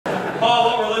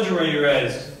religion were you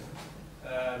raised?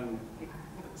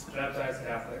 Baptized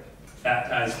Catholic.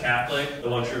 Baptized Catholic, the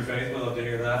one true faith. We'd love to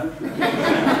hear that.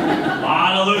 A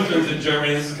lot of Lutherans in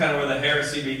Germany. This is kind of where the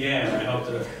heresy began. We hope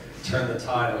to turn the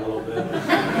tide a little bit.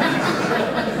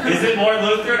 Is it more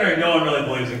Lutheran, or no one really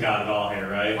believes in God at all here,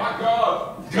 right? My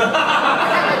God!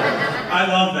 I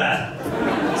love that.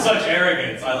 Such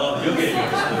arrogance. I love it. You'll get used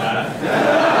to that.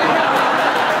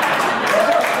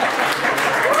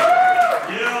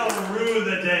 You'll rue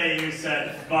the day you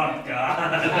said, fuck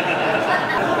God.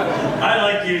 I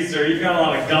like you, sir. You've got a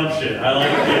lot of gumption. I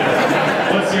like you.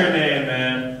 What's your name,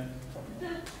 man?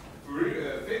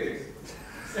 Felix.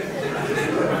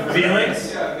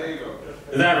 Felix? Yeah, there you go.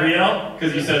 Is that real?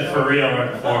 Because you said for real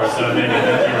right before, so maybe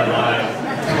that you were lying.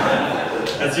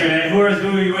 That's your name? Who are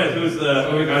you with?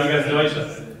 How do you guys know each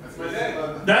other? That's my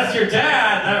dad. That's your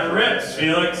dad? That rips,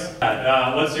 Felix.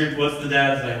 What's the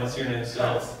dad's name? What's your name,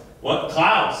 Klaus? What?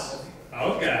 Klaus?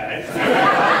 Okay.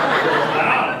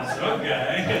 Klaus,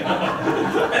 okay.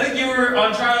 I think you were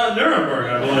on trial in Nuremberg,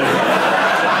 I believe.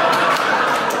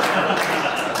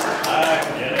 I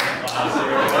get it, Klaus.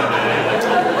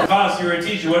 Klaus, you were a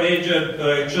teacher. What age of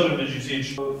children did you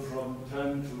teach? From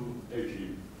 10 to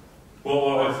 18.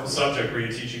 What subject were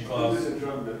you teaching, Klaus? English and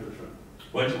German literature.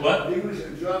 What? English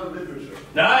and German literature.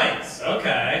 Nice,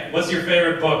 okay. What's your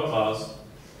favorite book, Klaus?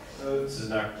 This is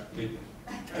not a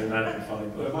funny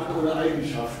book. Mann ohne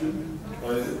Eigenschaften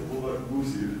bei Robert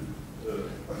Musil. I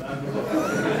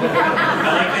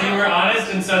like that you were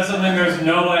honest and said something there's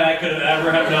no way I could have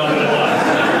ever have known what it was.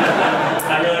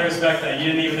 I really respect that. You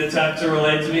didn't even attempt to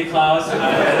relate to me, Klaus. In a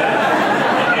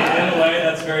way,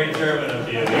 that's very German of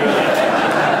you.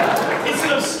 It's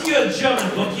an obscure German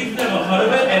book. You've never heard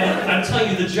of it, and I'm telling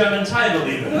you the German title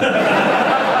even.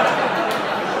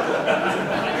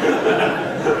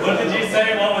 What did you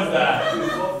say? What was that?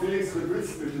 Before Felix with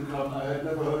Witzbild to come, I had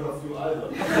never heard of you either.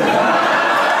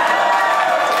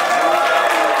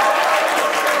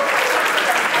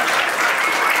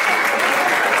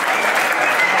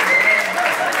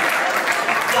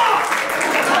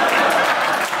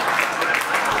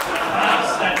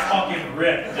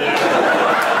 Rip, dude.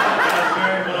 That was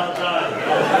very well done. That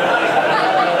was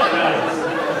really, really nice.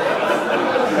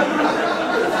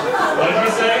 What did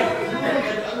you say?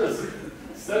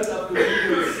 Stand-up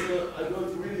comedians, I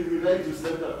don't really relate to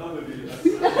stand-up comedy.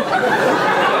 Wait,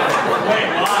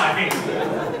 why?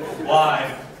 Why?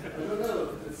 I don't know.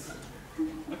 It's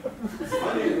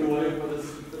funny in a way, but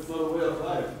it's not a way of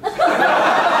life.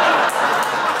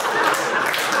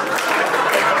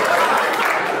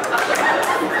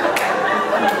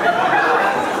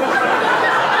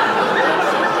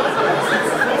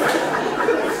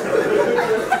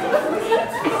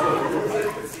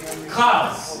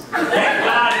 Klaus, thank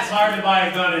God it's hard to buy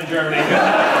a gun in Germany. Because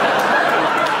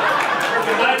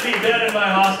I'd be dead in my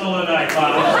hostel tonight,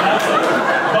 Klaus. That's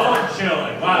bone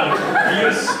chilling. Wow, are you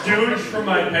a stooge from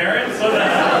my parents? What the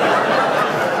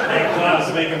hell? Hey,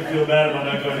 Klaus, make him feel bad about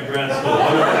not going to grad school.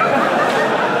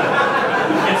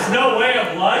 It's no way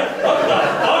of life? What the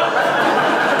fuck?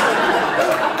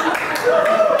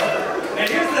 And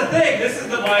here's the thing, this is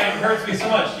why it hurts me so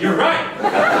much. You're right.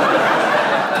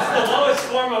 It's the lowest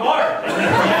form of art. And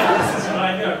then, yeah, this is what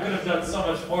I knew. I could have done so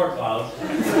much more, Klaus.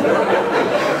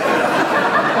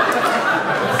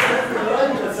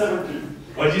 At 17.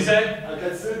 What'd you say? I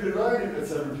can still be learning at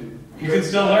 17. You can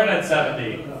still learn at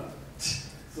 70.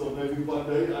 So maybe one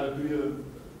day I'll be an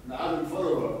ardent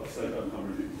follower of stand-up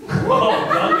comedy.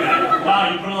 Whoa, okay. Wow,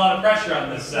 you put a lot of pressure on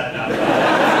this set now. I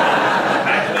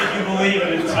have to make you believe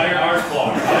an entire art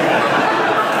form.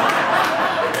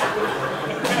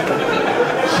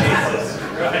 Jesus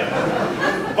Christ.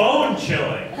 Bone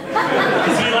chilling.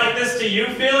 Is he like this to you,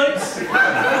 Felix?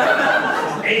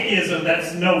 Atheism,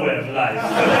 that's no way of life.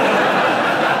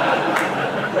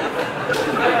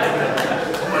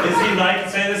 Is he like to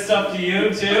say this stuff to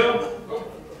you, too?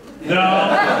 No?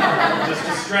 Just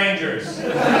to strangers.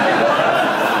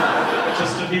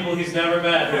 Just to people he's never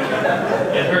met.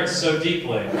 It hurts so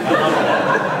deeply. I love that.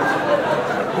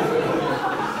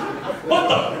 What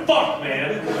the fuck,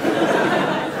 man?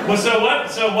 Well, so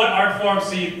what art forms,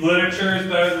 see, literature is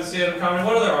better than stand-up comedy?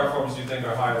 What other art forms do you think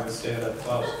are higher than stand-up?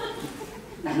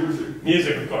 Music.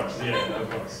 Music, of course, yeah, of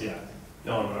course, yeah.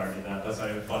 No one would argue that. That's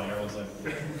not even funny. Everyone's like...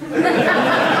 I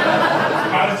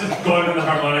was just going to the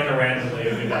harmonica randomly.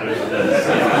 It would be better than this.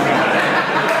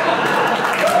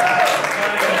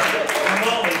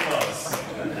 Remotely close.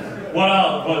 What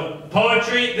else? What,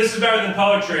 poetry? This is better than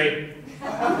poetry.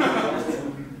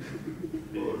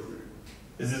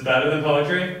 Is this better than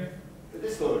poetry? It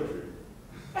is poetry.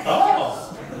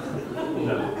 Oh!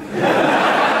 No.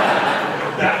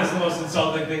 That was the most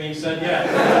insulting thing everything you've said yet.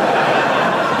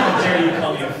 How dare you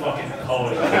call me a fucking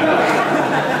poet?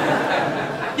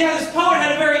 Yeah, this poet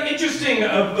had a very interesting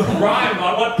rhyme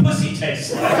about what pussy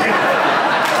tastes like.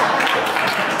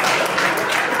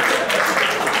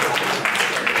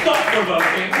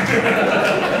 Thought-provoking.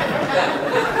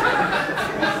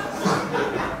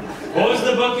 What was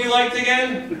the book you liked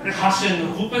again?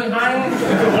 Haschen Huppenheim?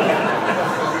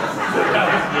 That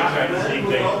was me trying to speak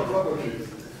things.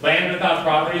 Land Without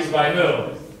Properties by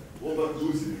who?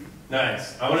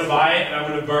 Nice. I'm going to buy it and I'm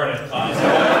going to burn it, Klaus.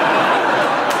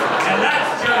 And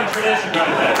that's German tradition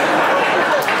right there.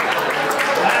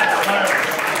 That's perfect.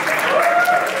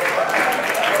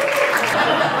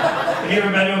 Have you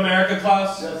ever been to America,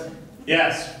 Klaus? Yes.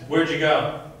 Yes. Where'd you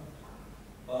go?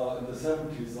 In the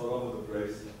 70s, all over the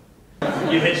place.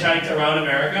 You hitchhiked around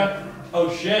America?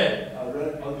 Oh shit. I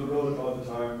read on the road all the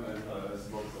time and I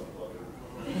smoked some fucking.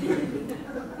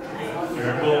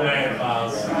 You're a cool man,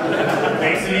 Klaus.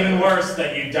 Makes it even worse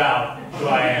that you doubt who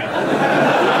I am.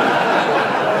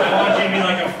 I want you to be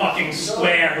like a fucking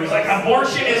square who's like,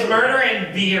 abortion is murder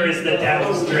and beer is the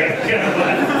devil's drink.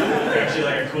 You're actually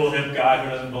like a cool hip guy who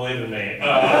doesn't believe in me.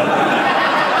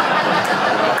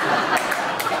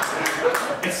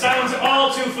 It sounds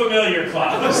all too familiar,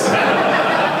 Klaus.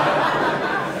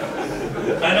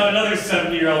 I know another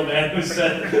 70-year-old man who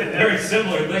said very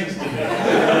similar things to me.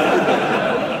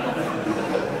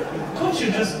 Don't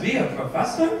you just be a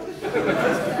professor?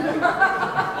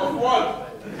 Of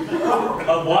what?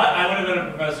 Of what? I would have been a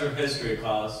professor of history,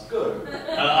 Klaus. Good.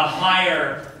 A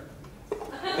higher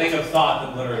thing of thought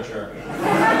than literature.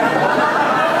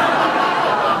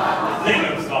 Thing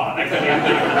of thought. I couldn't even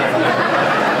think of it.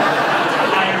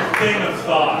 Thing of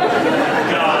thought.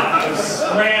 God, I was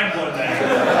scrambling there.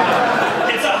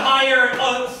 It's a higher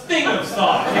thing of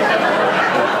thought.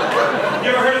 You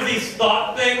ever heard of these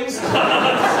thought things? Fuck,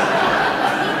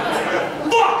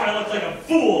 I looked like a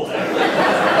fool there.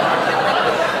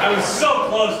 I was so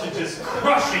close to just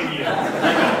crushing you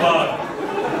like a bug.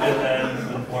 And then,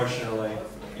 unfortunately,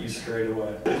 you strayed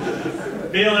away.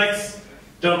 Felix,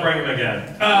 don't bring him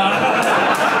again.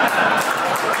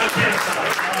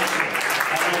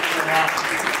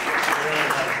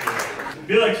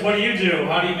 Felix, what do you do?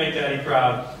 How do you make Daddy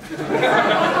proud?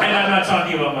 And I'm not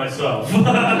talking about myself.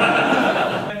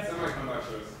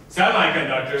 Semiconductors.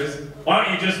 Semiconductors? Why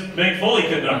don't you just make fully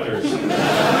conductors?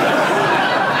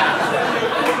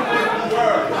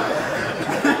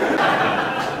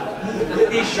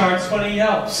 He sharts when he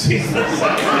yelps. I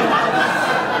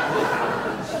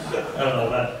don't know,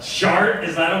 that shart,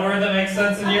 is that a word that makes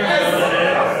sense in here? I don't know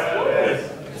what it is.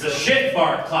 It's a shit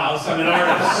fart, Klaus. I'm an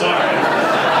artist, sorry.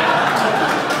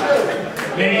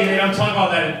 Maybe they don't talk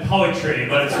about that in poetry,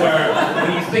 but it's where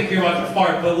when you think you're about to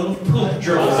fart, but a little poop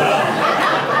dribbles out.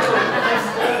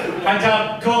 I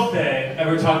doubt Goethe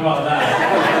ever talked about that.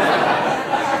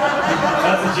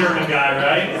 That's a German guy,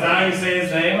 right? Is that how you say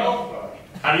his name?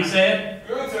 How do you say it?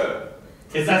 Goethe.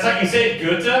 Is that how you say it,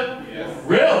 Goethe? Yes.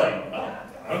 Really? Oh,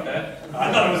 okay. I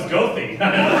thought it was Goethe.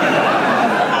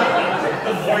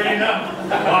 The more you know.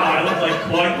 Wow, I look like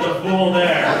quite the fool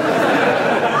there.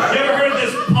 You ever heard of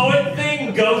this poet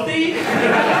thing, Goethe?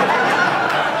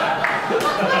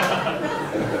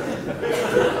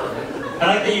 I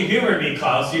like that you humored me,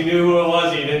 Klaus. You knew who it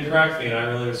was and you didn't correct me, and I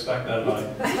really respect that about you.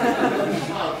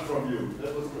 Sharp from you.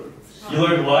 That was good. You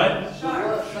learned what?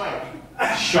 Sharp.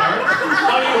 Sharp?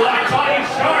 Oh, I taught you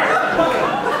sharp!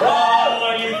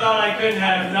 Oh, you thought I couldn't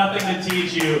have nothing to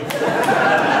teach you.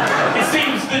 It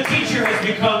seems the teacher has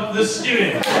become the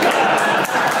student.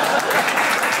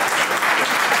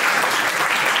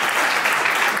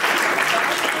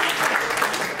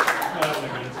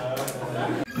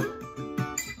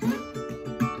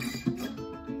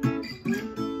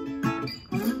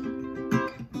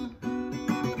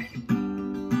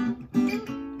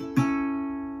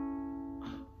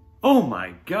 Oh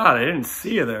my God, I didn't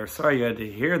see you there. Sorry you had to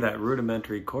hear that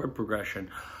rudimentary chord progression.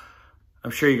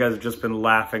 I'm sure you guys have just been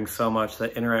laughing so much.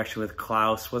 That interaction with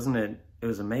Klaus, wasn't it? It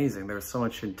was amazing. There was so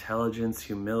much intelligence,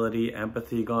 humility,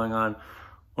 empathy going on.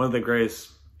 One of the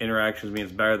greatest interactions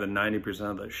means better than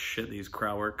 90% of the shit these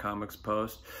crowd work comics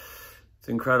post. It's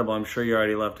incredible. I'm sure you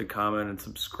already left a comment and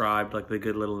subscribed like the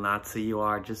good little Nazi you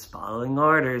are, just following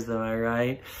orders, am I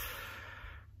right?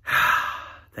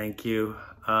 Thank you.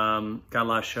 Got a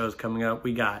lot of shows coming up.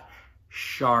 We got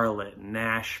Charlotte,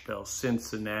 Nashville,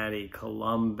 Cincinnati,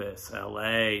 Columbus,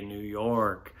 LA, New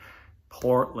York,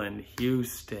 Portland,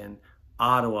 Houston,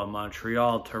 Ottawa,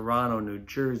 Montreal, Toronto, New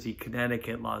Jersey,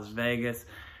 Connecticut, Las Vegas.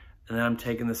 And then I'm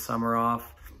taking the summer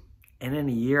off. And in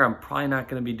a year, I'm probably not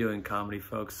going to be doing comedy,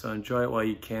 folks. So enjoy it while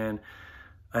you can.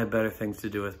 I have better things to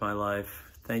do with my life.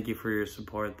 Thank you for your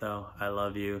support, though. I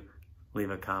love you. Leave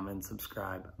a comment,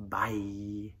 subscribe.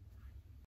 Bye.